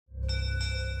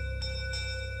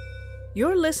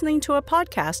You're listening to a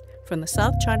podcast from the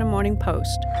South China Morning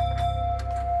Post.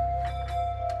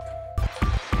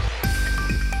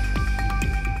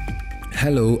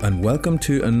 Hello and welcome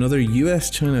to another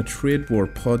US-China trade war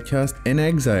podcast in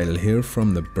exile here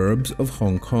from the burbs of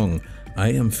Hong Kong.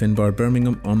 I am Finbarr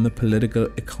Bermingham on the political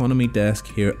economy desk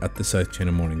here at the South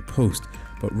China Morning Post.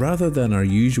 But rather than our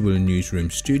usual newsroom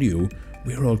studio,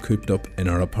 we're all cooped up in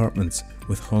our apartments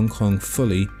with Hong Kong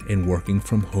fully in working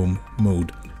from home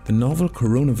mode. The novel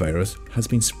coronavirus has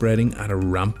been spreading at a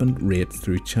rampant rate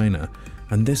through China,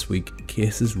 and this week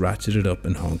cases ratcheted up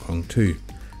in Hong Kong too.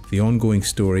 The ongoing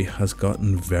story has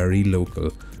gotten very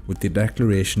local, with the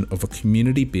declaration of a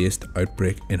community-based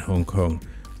outbreak in Hong Kong.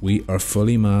 We are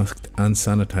fully masked and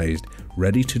sanitised,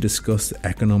 ready to discuss the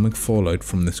economic fallout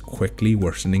from this quickly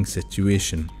worsening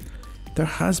situation. There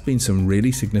has been some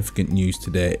really significant news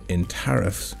today in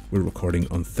tariffs. We're recording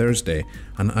on Thursday,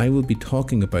 and I will be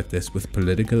talking about this with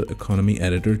political economy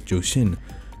editor Zhou Xin.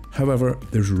 However,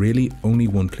 there's really only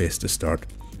one place to start.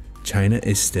 China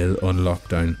is still on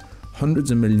lockdown.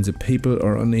 Hundreds of millions of people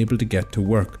are unable to get to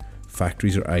work.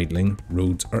 Factories are idling,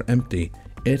 roads are empty.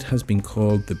 It has been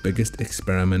called the biggest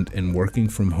experiment in working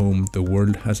from home the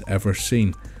world has ever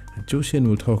seen. And Zhou Xin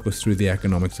will talk us through the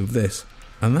economics of this.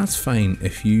 And that's fine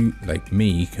if you, like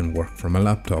me, can work from a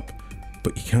laptop.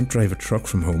 But you can't drive a truck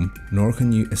from home, nor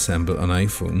can you assemble an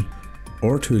iPhone,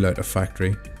 or tool out a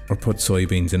factory, or put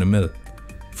soybeans in a mill.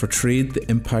 For trade, the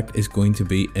impact is going to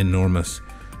be enormous.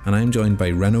 And I'm joined by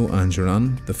Renaud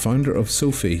Anjoran, the founder of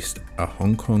Sofeast, a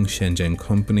Hong Kong Shenzhen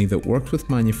company that works with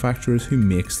manufacturers who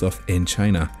make stuff in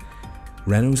China.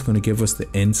 Renaud's going to give us the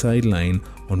inside line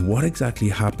on what exactly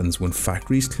happens when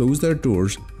factories close their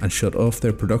doors and shut off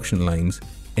their production lines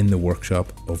in the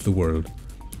workshop of the world.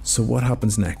 So what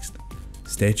happens next?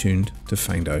 Stay tuned to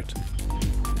find out.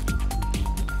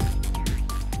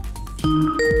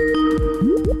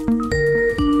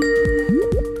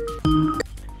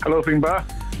 Hello, Finbarr.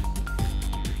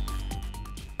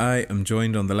 I am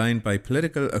joined on the line by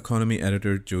political economy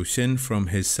editor Zhou Xin from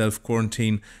his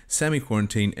self-quarantine,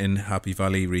 semi-quarantine in Happy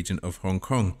Valley region of Hong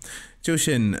Kong. Zhou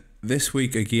Xin, this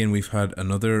week again we've had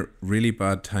another really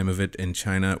bad time of it in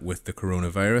China with the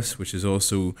coronavirus, which is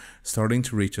also starting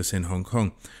to reach us in Hong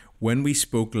Kong. When we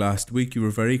spoke last week, you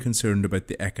were very concerned about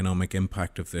the economic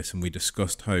impact of this, and we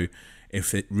discussed how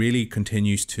if it really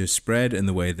continues to spread in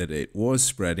the way that it was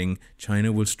spreading,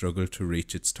 China will struggle to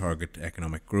reach its target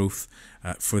economic growth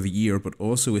for the year, but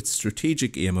also its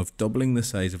strategic aim of doubling the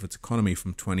size of its economy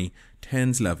from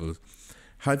 2010's levels.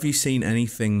 Have you seen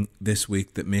anything this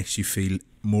week that makes you feel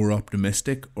more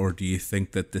optimistic, or do you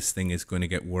think that this thing is going to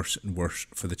get worse and worse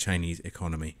for the Chinese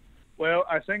economy? Well,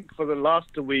 I think for the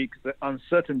last week, the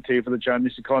uncertainty for the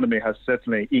Chinese economy has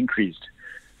certainly increased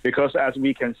because, as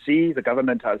we can see, the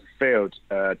government has failed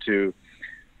to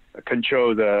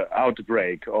control the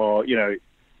outbreak, or,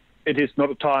 it is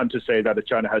not time to say that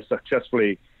China has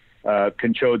successfully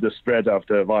controlled the spread of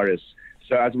the virus.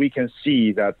 So as we can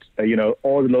see that,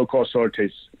 all the local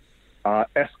authorities are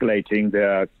escalating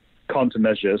their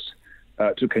countermeasures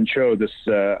to control this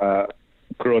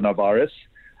coronavirus.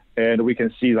 And we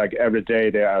can see, like, every day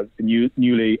there are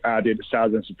newly added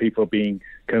thousands of people being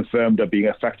confirmed of being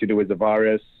affected with the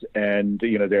virus, and,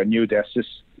 there are new deaths.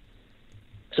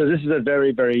 So this is a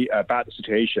very, very bad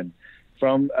situation.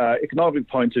 From economic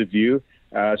point of view,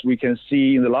 as we can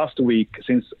see in the last week,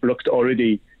 things looked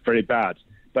already very bad.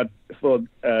 But for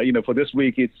this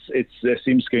week, it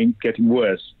seems getting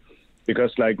worse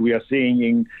because, like, we are seeing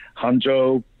in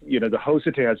Hangzhou, the whole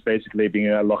city has basically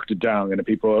been locked down, and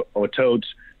people are told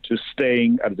to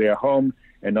staying at their home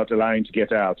and not allowing to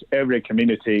get out. Every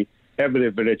community, every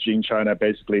village in China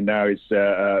basically now is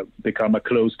become a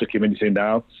closed community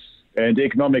now, and the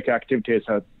economic activities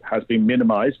has been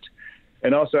minimized.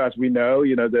 And also, as we know,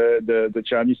 the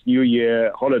Chinese New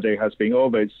Year holiday has been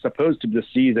over. It's supposed to be the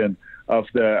season of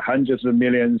the hundreds of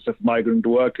millions of migrant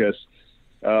workers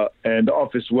and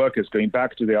office workers going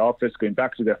back to their office, going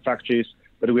back to their factories,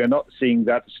 but we are not seeing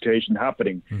that situation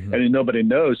happening. Mm-hmm. And nobody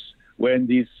knows when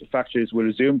these factories will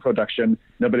resume production.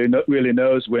 Nobody really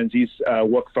knows when these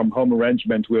work-from-home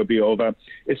arrangement will be over.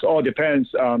 It all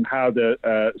depends on how the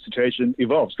situation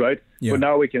evolves, right? Yeah. But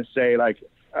now we can say, like,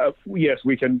 yes,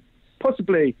 we can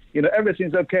possibly,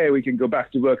 everything's okay, we can go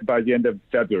back to work by the end of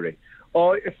February.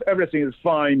 Or if everything is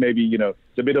fine, maybe,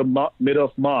 the middle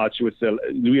of March was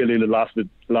really the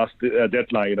last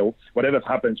deadline. Whatever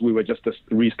happens, we will just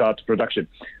restart production.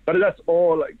 But that's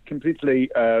all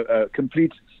completely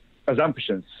complete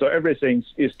assumptions. So everything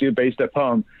is still based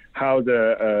upon how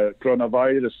the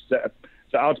coronavirus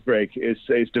the outbreak is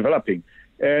developing.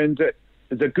 And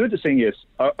the good thing is,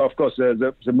 of course,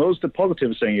 the most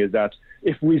positive thing is that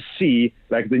if we see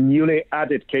like the newly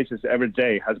added cases every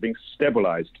day has been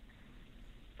stabilized.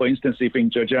 For instance, if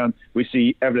in Zhejiang we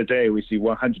see every day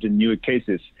 100 new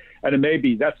cases, and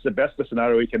maybe that's the best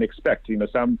scenario we can expect.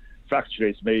 Some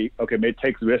factories may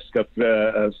take the risk of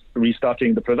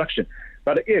restarting the production,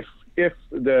 but if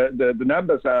the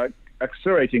numbers are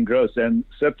accelerating growth, then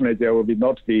certainly there will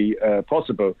not be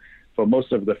possible for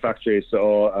most of the factories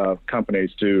or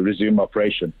companies to resume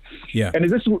operation. Yeah. And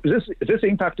this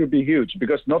impact will be huge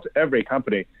because not every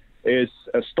company is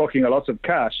stocking a lot of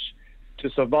cash to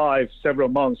survive several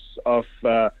months of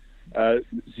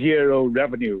zero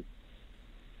revenue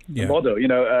model.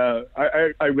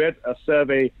 I read a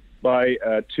survey by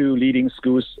two leading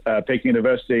schools, Peking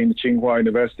University and Tsinghua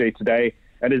University today,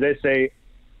 and they say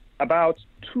about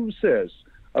 2/3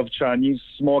 of Chinese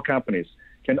small companies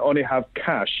can only have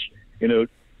cash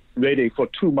ready for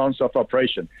 2 months of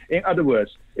operation. In other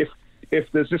words, if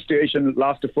the situation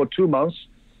lasts for 2 months,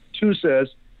 2/3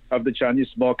 of the Chinese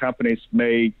small companies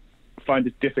may find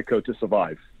it difficult to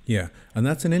survive. Yeah, and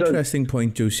that's an interesting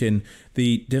point, Zhou Xin,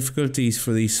 the difficulties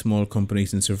for these small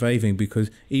companies in surviving, because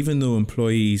even though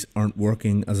employees aren't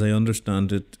working, as I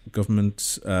understand it, the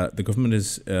government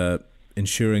is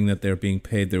ensuring that they're being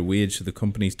paid their wage, so the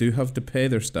companies do have to pay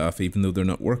their staff even though they're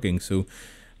not working. So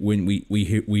when we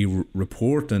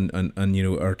report and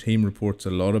our team reports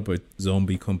a lot about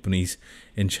zombie companies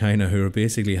in China who are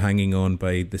basically hanging on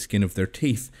by the skin of their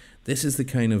teeth, this is the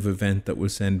kind of event that will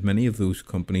send many of those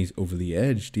companies over the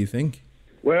edge, do you think?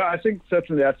 Well, I think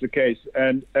certainly that's the case.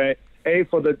 And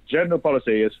for the general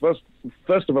policy is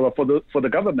first of all for the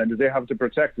government, they have to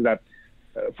protect that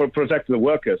protect the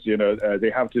workers. They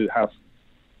have to have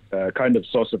kind of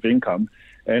source of income.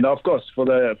 And of course, for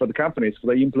the companies, for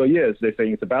the employers, they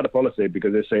think it's a bad policy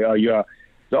because they say,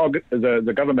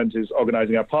 the government is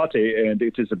organizing a party and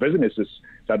it is the businesses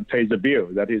that pays the bill.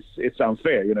 That is, it's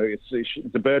unfair.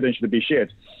 The burden should be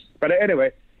shared. But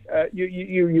anyway,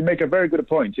 you make a very good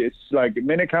point. It's like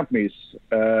many companies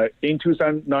in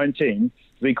 2019,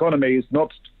 the economy is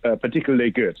not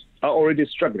particularly good, are already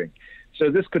struggling. So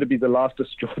this could be the last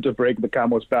straw to break the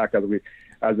camel's back,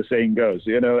 as the saying goes.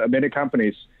 Many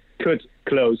companies could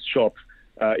close shop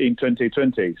in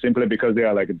 2020 simply because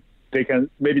they can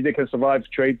survive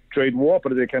trade war,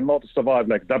 but they cannot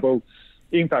survive double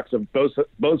impacts of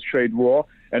both trade war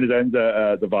and then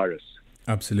the virus.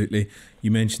 Absolutely.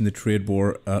 You mentioned the trade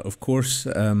war. Of course,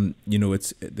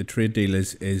 it's the trade deal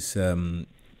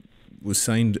was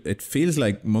signed. It feels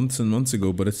like months and months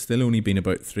ago, but it's still only been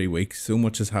about 3 weeks. So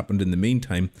much has happened in the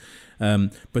meantime.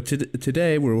 But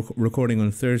today, we're recording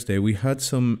on Thursday, we had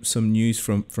some news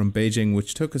from Beijing,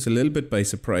 which took us a little bit by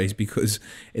surprise, because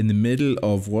in the middle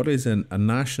of what is a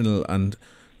national and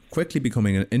quickly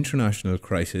becoming an international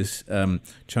crisis,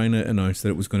 China announced that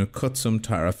it was going to cut some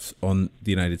tariffs on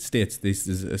the United States. This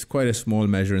is quite a small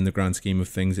measure in the grand scheme of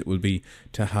things. It will be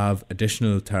to have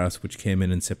additional tariffs which came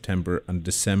in September and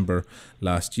December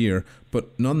last year.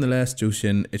 But nonetheless, Zhou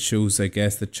Xin, it shows, I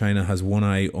guess, that China has one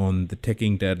eye on the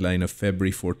ticking deadline of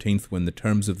February 14th when the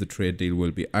terms of the trade deal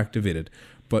will be activated.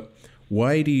 But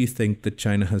why do you think that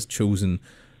China has chosen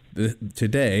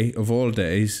today of all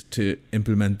days to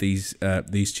implement these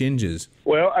changes?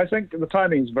 Well, I think the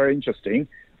timing is very interesting.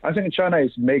 I think China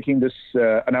is making this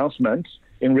announcement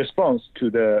in response to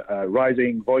the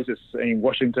rising voices in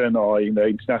Washington or in the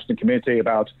international community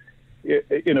about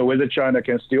whether China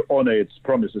can still honor its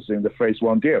promises in the phase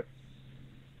one deal.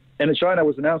 And China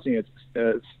was announcing it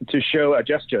to show a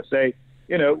gesture, say,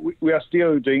 we are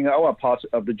still doing our part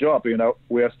of the job.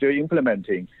 We are still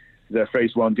implementing the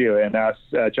phase one deal. And as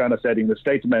China said in the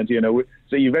statement, the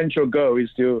eventual goal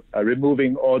is to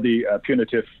removing all the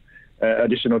punitive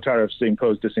additional tariffs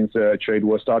imposed since the trade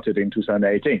war started in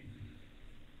 2018.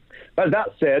 But that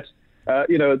said,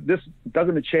 this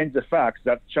doesn't change the fact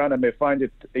that China may find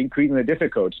it increasingly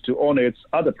difficult to honor its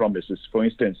other promises. For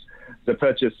instance, the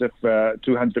purchase of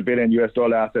 $200 billion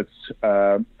assets,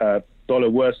 dollar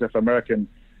worth of American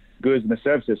goods and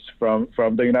services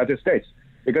from the United States,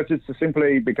 because it's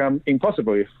simply become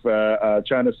impossible if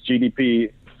China's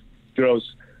GDP growth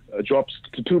drops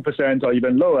to 2% or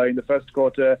even lower in the first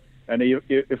quarter, and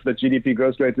if the GDP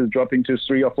growth rate is dropping to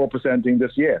 3 or 4% in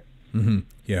this year. Mm-hmm.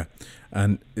 Yeah.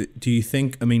 And do you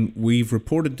think, we've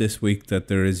reported this week that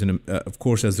there is, of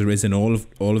course, as there is in all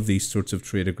of these sorts of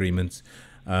trade agreements,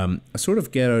 a sort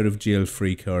of get out of jail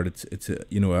free card. It's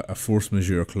a force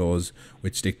majeure clause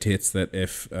which dictates that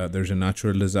if there's a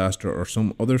natural disaster or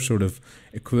some other sort of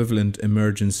equivalent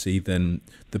emergency, then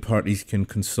the parties can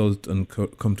consult and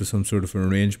come to some sort of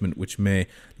arrangement which may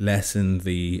lessen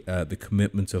the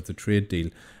commitments of the trade deal.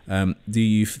 Do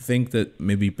you think that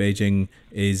maybe Beijing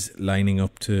is lining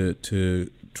up to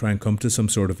try and come to some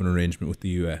sort of an arrangement with the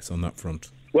US on that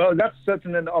front? Well, that's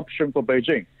certainly an option for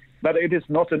Beijing, but it is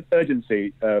not an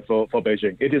urgency for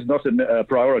Beijing. It is not a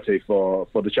priority for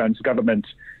the Chinese government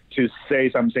to say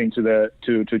something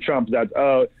to Trump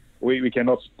that we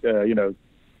cannot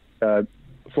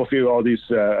fulfill all these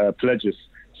pledges.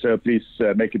 So please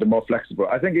make it more flexible.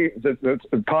 I think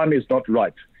the time is not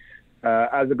ripe.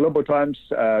 As the Global Times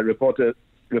report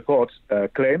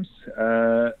claims,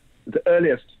 the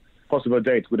earliest possible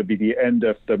date would be the end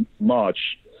of the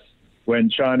March, when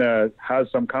China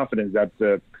has some confidence that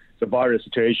the virus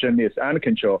situation is under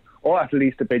control, or at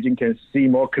least Beijing can see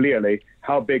more clearly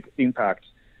how big impact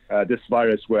this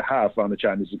virus will have on the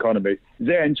Chinese economy.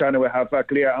 Then China will have a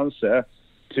clear answer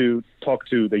to talk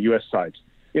to the U.S. side.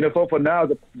 For now,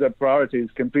 the priority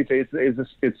is completely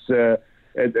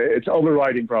it's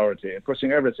overriding priority,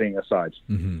 pushing everything aside.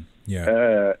 Mm-hmm.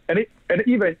 Yeah. And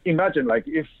even imagine, like,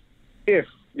 if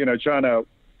China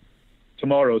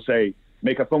tomorrow, say,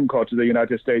 make a phone call to the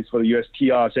United States for the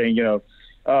USTR saying,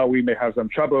 we may have some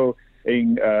trouble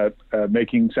in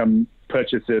making some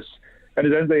purchases.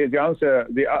 And then the answer,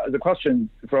 the question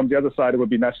from the other side would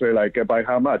be naturally like, by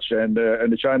how much? And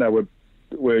China would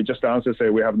just answer, say,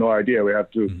 we have no idea. We have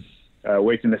to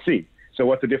wait and see. So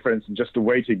what's the difference in just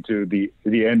waiting to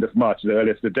the end of March, the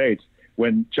earliest date,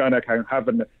 when China can have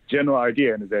a general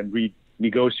idea and then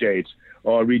renegotiate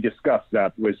or rediscuss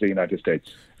that with the United States?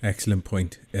 Excellent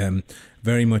point.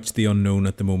 Very much the unknown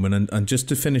at the moment. And just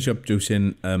to finish up, Zhou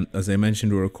Xin, as I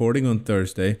mentioned, we're recording on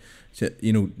Thursday. So,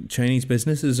 Chinese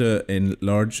businesses in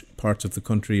large parts of the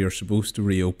country are supposed to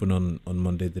reopen on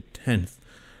Monday the 10th.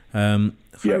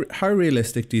 How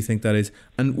realistic do you think that is?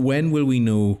 And when will we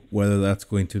know whether that's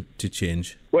going to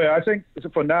change? Well, I think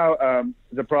for now,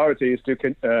 the priority is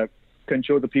to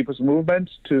control the people's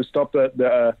movement, to stop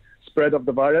the spread of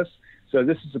the virus. So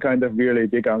this is a kind of really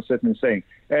big uncertain thing.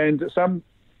 And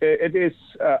it is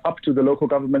up to the local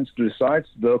governments to decide,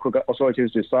 the local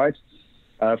authorities decide.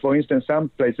 For instance, some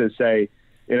places say,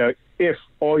 if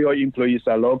all your employees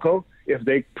are local, if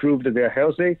they prove that they're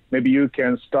healthy, maybe you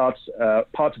can start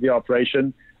part of the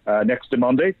operation next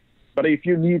Monday. But if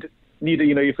you need,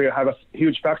 if you have a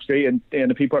huge factory and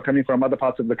the people are coming from other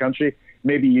parts of the country,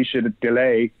 maybe you should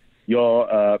delay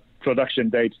your production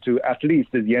date to at least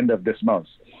the end of this month.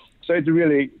 So it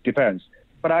really depends.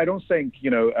 But I don't think,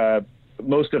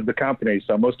 most of the companies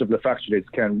or most of the factories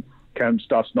can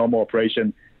start normal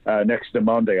operation next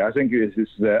Monday. I think it's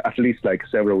at least like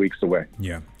several weeks away.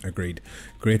 Yeah, agreed.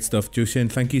 Great stuff. Zhou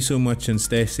Xin, thank you so much and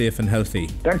stay safe and healthy.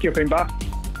 Thank you, Finbarr.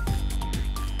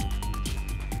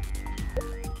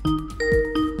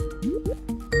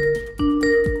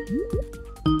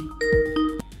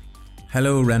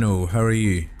 Hello, Renaud. How are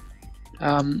you?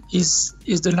 Is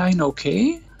the line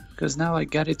okay? Because now I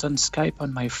got it on Skype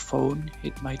on my phone.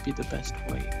 It might be the best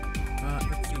way.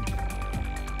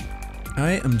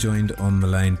 I am joined on the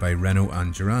line by Renaud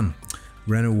Anjoran.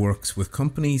 Renaud works with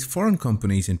companies, foreign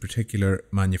companies in particular,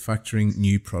 manufacturing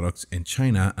new products in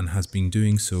China and has been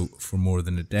doing so for more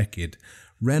than a decade.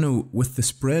 Renaud, with the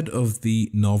spread of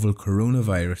the novel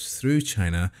coronavirus through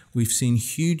China, we've seen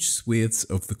huge swathes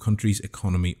of the country's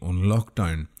economy on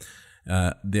lockdown.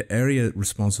 The area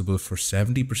responsible for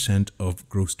 70% of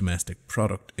gross domestic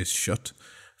product is shut.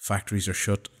 Factories are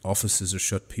shut, offices are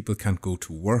shut, people can't go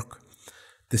to work.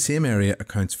 The same area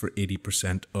accounts for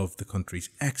 80% of the country's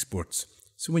exports.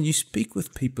 So when you speak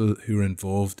with people who are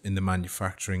involved in the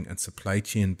manufacturing and supply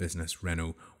chain business,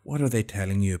 Renaud, what are they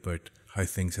telling you about how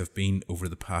things have been over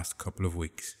the past couple of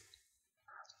weeks?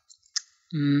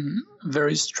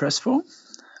 Very stressful,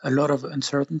 a lot of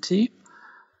uncertainty.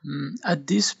 At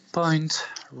this point,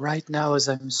 right now, as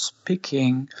I'm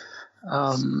speaking,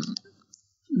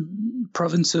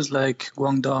 provinces like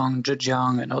Guangdong,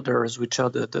 Zhejiang, and others, which are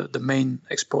the main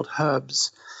export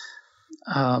hubs,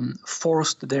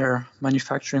 forced their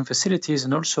manufacturing facilities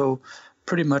and also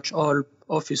pretty much all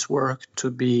office work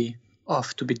to be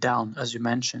off, to be down, as you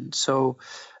mentioned. So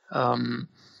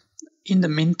in the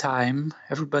meantime,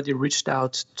 everybody reached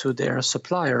out to their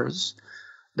suppliers.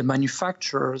 The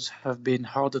manufacturers have been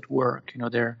hard at work.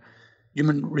 Their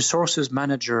human resources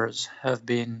managers have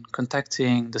been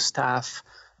contacting the staff.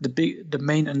 The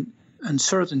main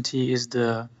uncertainty is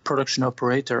the production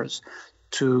operators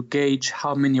to gauge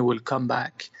how many will come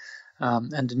back.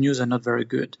 and the news are not very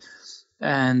good.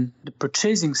 And the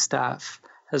purchasing staff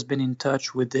has been in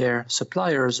touch with their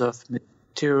suppliers of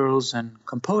materials and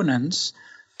components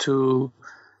to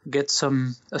get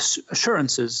some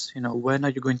assurances. When are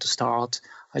you going to start?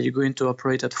 Are you going to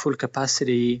operate at full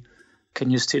capacity? Can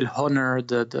you still honor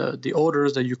the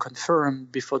orders that you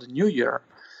confirmed before the new year?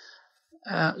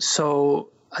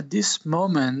 So at this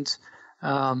moment,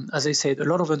 as I said, a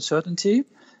lot of uncertainty.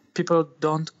 People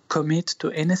don't commit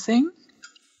to anything.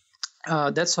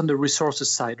 That's on the resources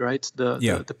side, right?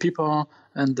 The people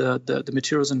and the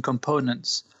materials and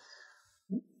components.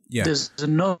 Yeah. There's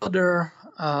another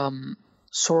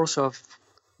source of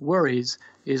worries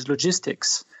is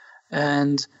logistics.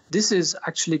 And this is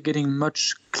actually getting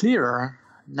much clearer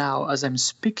now as I'm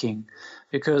speaking,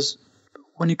 because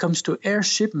when it comes to air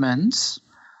shipments,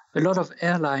 a lot of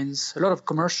airlines, a lot of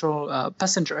commercial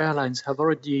passenger airlines have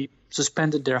already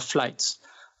suspended their flights,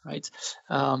 right?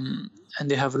 And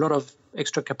they have a lot of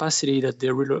extra capacity that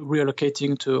they're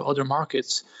reallocating to other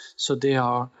markets. So they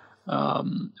are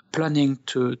planning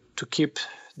to keep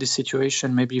this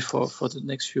situation maybe for the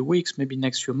next few weeks, maybe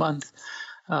next few months.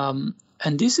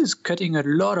 And this is cutting a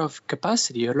lot of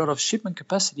capacity, a lot of shipment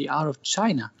capacity out of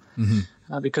China,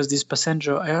 because these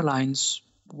passenger airlines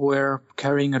were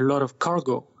carrying a lot of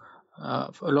cargo,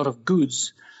 a lot of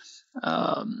goods.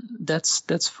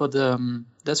 That's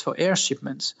for air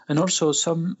shipments, and also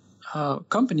some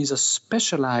companies are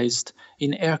specialized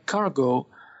in air cargo,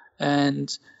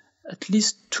 and at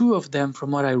least 2 of them,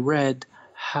 from what I read,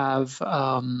 have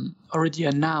already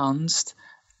announced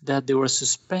that they were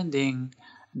suspending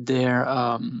their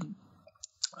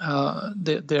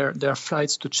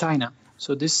flights to China.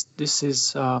 So this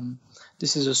is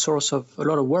a source of a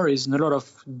lot of worries and a lot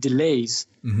of delays,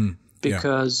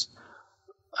 because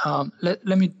let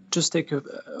me just take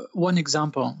one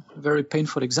example, a very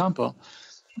painful example.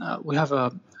 We have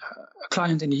a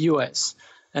client in the US,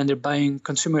 and they're buying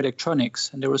consumer electronics,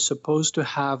 and they were supposed to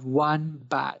have one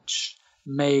batch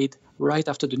made right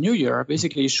after the new year.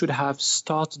 Basically, it should have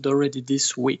started already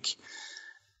this week.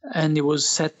 And it was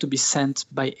set to be sent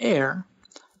by air,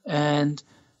 and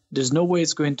there's no way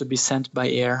it's going to be sent by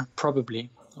air,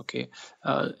 probably. 80%,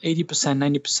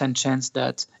 90% chance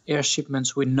that air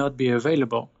shipments will not be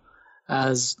available,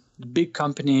 as the big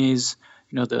companies,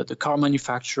 the car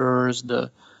manufacturers,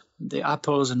 the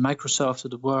Apples and Microsoft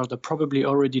of the world are probably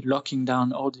already locking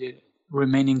down all the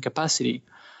remaining capacity.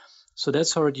 So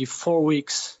that's already 4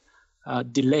 weeks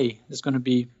delay. There's going to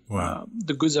be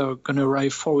the goods are going to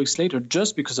arrive 4 weeks later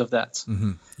just because of that.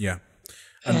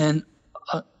 And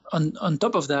on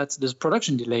top of that, there's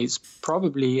production delays,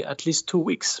 probably at least 2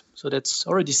 weeks. So that's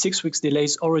already 6 weeks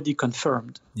delays already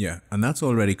confirmed. Yeah, and that's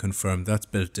already confirmed. That's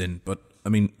built in. But I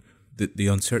mean, the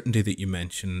uncertainty that you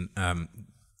mentioned,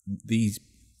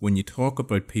 when you talk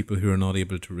about people who are not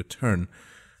able to return,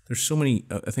 there's so many.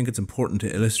 I think it's important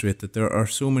to illustrate that there are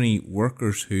so many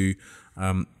workers who.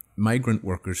 Migrant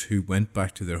workers who went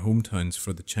back to their hometowns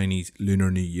for the Chinese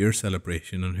Lunar New Year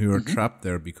celebration and who are trapped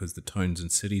there because the towns and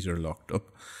cities are locked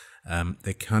up.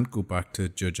 They can't go back to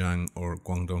Zhejiang or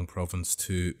Guangdong province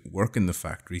to work in the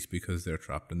factories because they're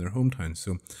trapped in their hometowns.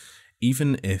 So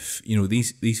even if,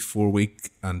 these 4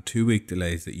 week and 2 week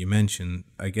delays that you mentioned,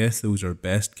 I guess those are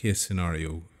best case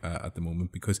scenario at the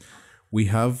moment, because we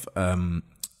have the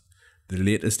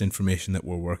latest information that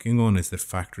we're working on is that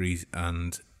factories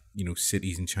and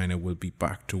cities in China will be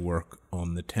back to work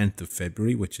on the 10th of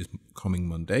February, which is coming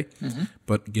Monday.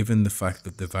 But given the fact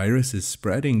that the virus is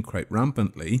spreading quite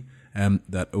rampantly,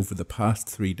 that over the past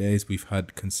 3 days we've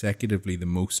had consecutively the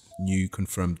most new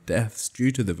confirmed deaths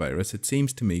due to the virus, it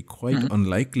seems to me quite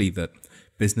unlikely that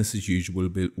business as usual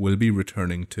will be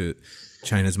returning to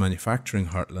China's manufacturing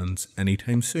heartlands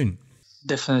anytime soon.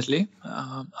 Definitely.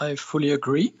 I fully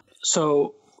agree.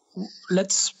 So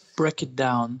let's break it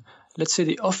down. Let's say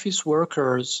the office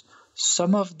workers,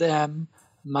 some of them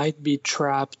might be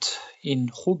trapped in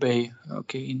Hubei,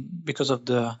 because of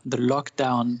the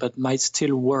lockdown, but might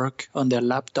still work on their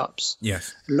laptops.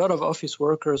 Yes. A lot of office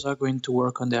workers are going to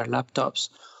work on their laptops,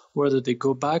 whether they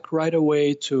go back right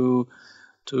away to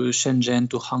Shenzhen,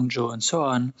 to Hangzhou, and so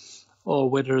on, or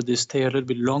whether they stay a little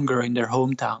bit longer in their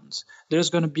hometowns. There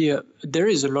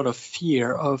is a lot of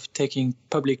fear of taking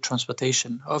public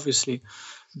transportation, obviously,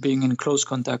 being in close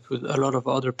contact with a lot of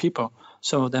other people,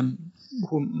 some of them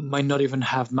who might not even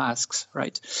have masks,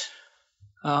 right?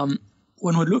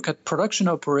 When we look at production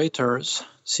operators,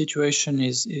 situation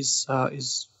is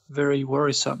very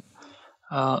worrisome.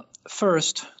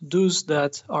 First, those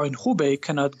that are in Hubei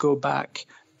cannot go back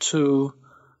to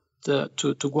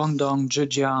Guangdong,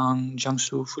 Zhejiang,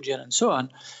 Jiangsu, Fujian, and so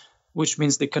on, which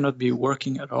means they cannot be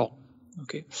working at all.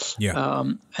 Okay. Yeah.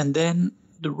 And then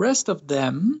the rest of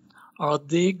them, are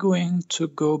they going to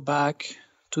go back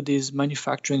to these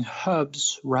manufacturing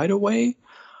hubs right away?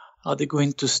 Are they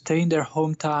going to stay in their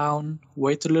hometown,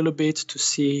 wait a little bit to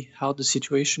see how the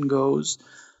situation goes?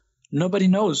 Nobody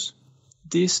knows.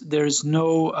 There is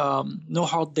no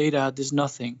hard data. There's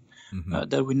nothing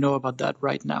that we know about that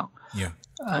right now. Yeah.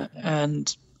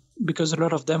 And because a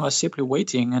lot of them are simply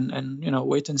waiting and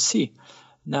wait and see.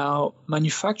 Now,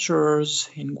 manufacturers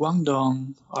in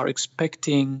Guangdong are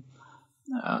expecting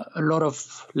a lot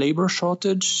of labor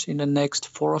shortage in the next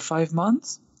 4 or 5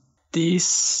 months.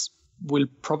 This will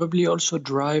probably also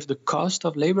drive the cost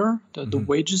of labor, the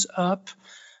wages up.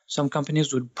 Some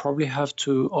companies would probably have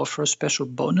to offer special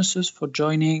bonuses for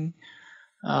joining.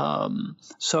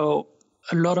 So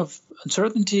a lot of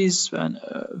uncertainties and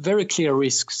very clear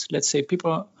risks. Let's say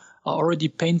people are already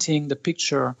painting the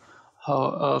picture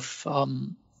of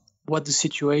what the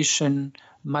situation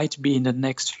might be in the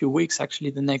next few weeks,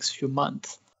 actually the next few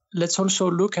months. Let's also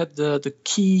look at the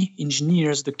key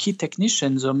engineers, the key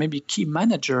technicians, or maybe key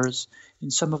managers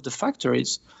in some of the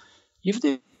factories. If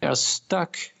they are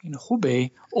stuck in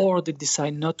Hubei or they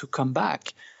decide not to come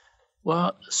back,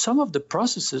 well, some of the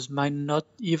processes might not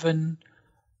even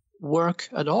work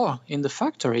at all in the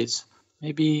factories.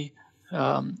 Maybe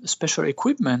special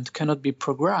equipment cannot be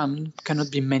programmed, cannot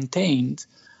be maintained.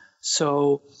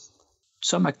 So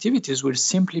some activities will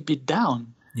simply be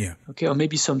down. Yeah. Okay, or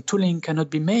maybe some tooling cannot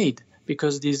be made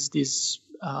because these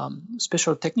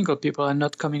special technical people are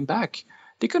not coming back.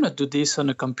 They cannot do this on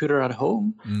a computer at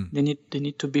home. They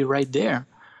need to be right there.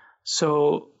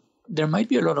 So there might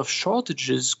be a lot of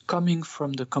shortages coming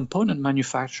from the component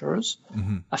manufacturers,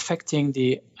 affecting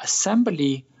the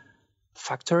assembly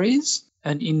factories,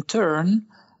 and in turn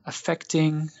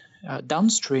affecting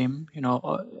downstream.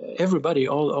 Everybody,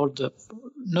 all the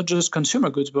not just consumer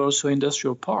goods but also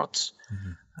industrial parts.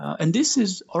 And this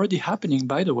is already happening,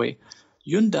 by the way.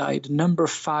 Hyundai, the number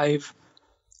 5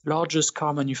 largest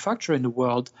car manufacturer in the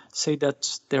world, say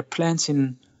that their plants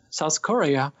in South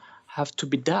Korea have to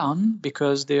be down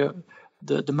because the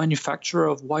manufacturer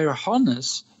of wire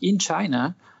harness in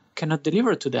China cannot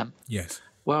deliver to them. Yes.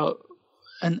 Well,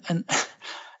 and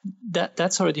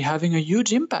that's already having a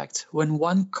huge impact. When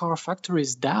one car factory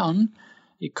is down,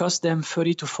 it costs them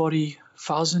 $30,000 to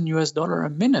 $40,000 a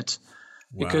minute.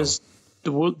 Wow. Because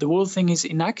the whole thing is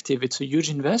inactive. It's a huge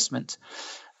investment.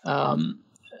 And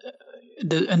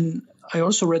I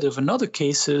also read of another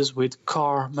cases with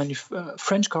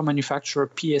French car manufacturer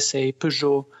PSA,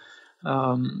 Peugeot,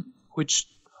 which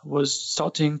was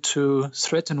starting to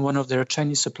threaten one of their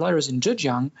Chinese suppliers in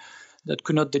Zhejiang that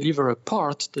could not deliver a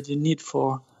part that they need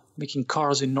for making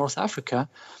cars in North Africa.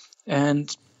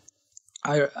 And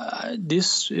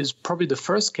this is probably the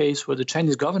first case where the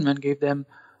Chinese government gave them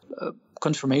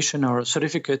confirmation or a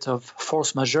certificate of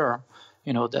force majeure,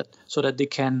 so that they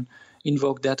can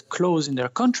invoke that clause in their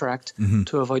contract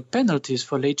to avoid penalties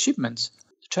for late shipments.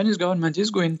 The Chinese government is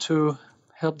going to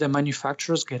help their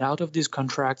manufacturers get out of these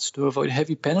contracts to avoid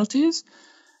heavy penalties,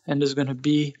 and there's going to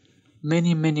be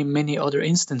many, many, many other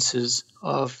instances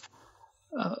of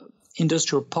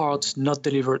industrial parts not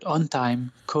delivered on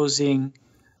time, causing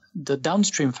the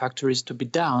downstream factories to be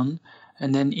down,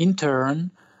 and then in turn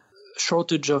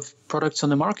shortage of products on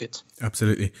the market.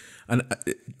 Absolutely. And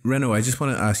Renaud, I just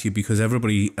want to ask you, because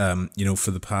everybody,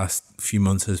 for the past few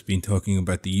months has been talking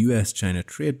about the US-China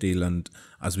trade deal. And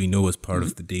as we know, as part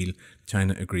of the deal,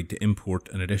 China agreed to import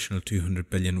an additional $200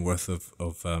 billion worth of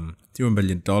 $200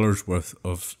 billion worth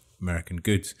of American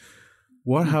goods.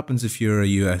 What happens if you're a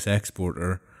US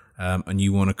exporter and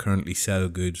you want to currently sell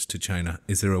goods to China?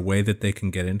 Is there a way that they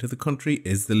can get into the country?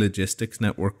 Is the logistics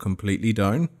network completely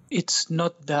down? It's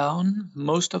not down.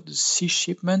 Most of the sea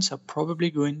shipments are probably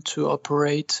going to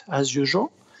operate as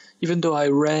usual, even though I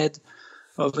read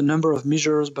of a number of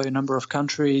measures by a number of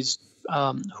countries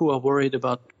who are worried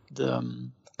about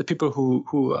the people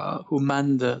who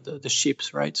man the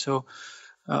ships, right? So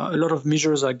a lot of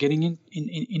measures are getting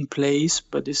in place,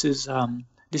 but this is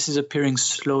appearing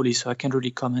slowly, so I can't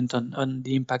really comment on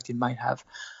the impact it might have.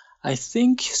 I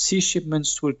think sea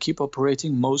shipments will keep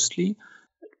operating mostly.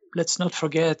 Let's not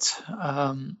forget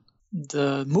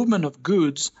the movement of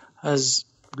goods has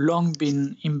long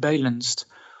been imbalanced,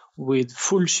 with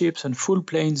full ships and full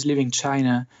planes leaving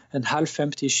China and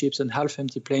half-empty ships and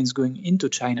half-empty planes going into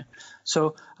China.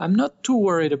 So I'm not too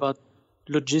worried about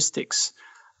logistics.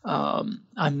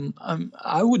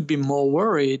 I would be more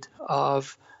worried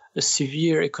of a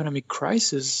severe economic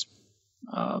crisis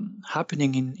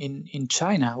happening in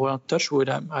China. Well, touch wood,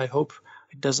 I hope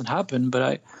it doesn't happen,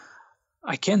 but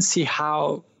I can't see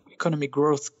how economic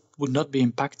growth would not be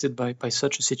impacted by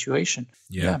such a situation.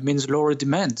 Yeah. It means lower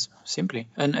demand, simply,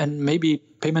 and maybe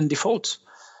payment defaults.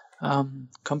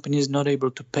 Companies not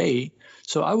able to pay.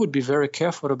 So I would be very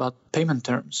careful about payment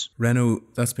terms. Renaud,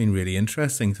 that's been really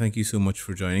interesting. Thank you so much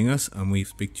for joining us, and we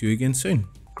speak to you again soon.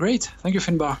 Great. Thank you,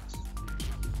 Finbarr.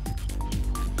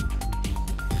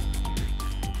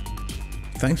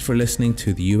 Thanks for listening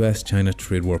to the US-China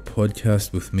Trade War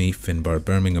podcast with me, Finbarr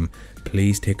Bermingham.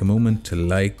 Please take a moment to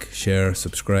like, share,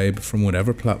 subscribe from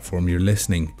whatever platform you're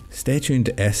listening. Stay tuned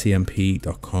to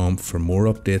semp.com for more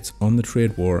updates on the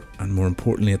trade war and, more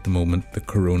importantly at the moment, the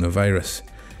coronavirus.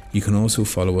 You can also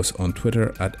follow us on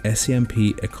Twitter at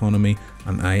SEMP Economy,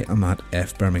 and I am at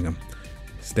F Bermingham.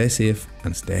 Stay safe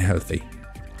and stay healthy.